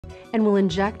and will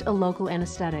inject a local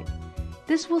anesthetic.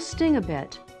 This will sting a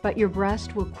bit, but your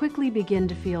breast will quickly begin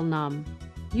to feel numb.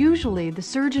 Usually, the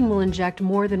surgeon will inject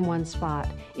more than one spot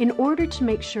in order to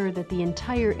make sure that the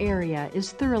entire area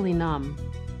is thoroughly numb.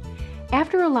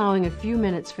 After allowing a few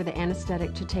minutes for the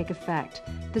anesthetic to take effect,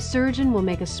 the surgeon will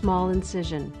make a small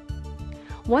incision.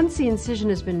 Once the incision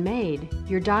has been made,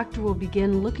 your doctor will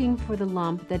begin looking for the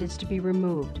lump that is to be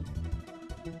removed.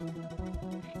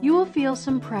 You will feel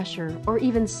some pressure or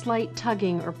even slight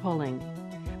tugging or pulling,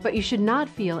 but you should not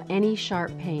feel any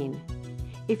sharp pain.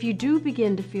 If you do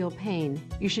begin to feel pain,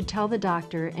 you should tell the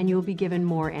doctor and you will be given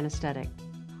more anesthetic.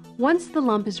 Once the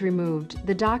lump is removed,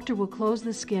 the doctor will close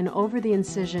the skin over the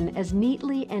incision as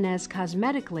neatly and as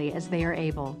cosmetically as they are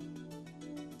able.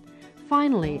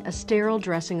 Finally, a sterile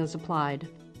dressing is applied.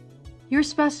 Your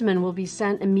specimen will be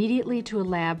sent immediately to a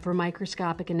lab for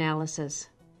microscopic analysis.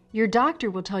 Your doctor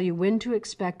will tell you when to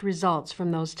expect results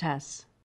from those tests.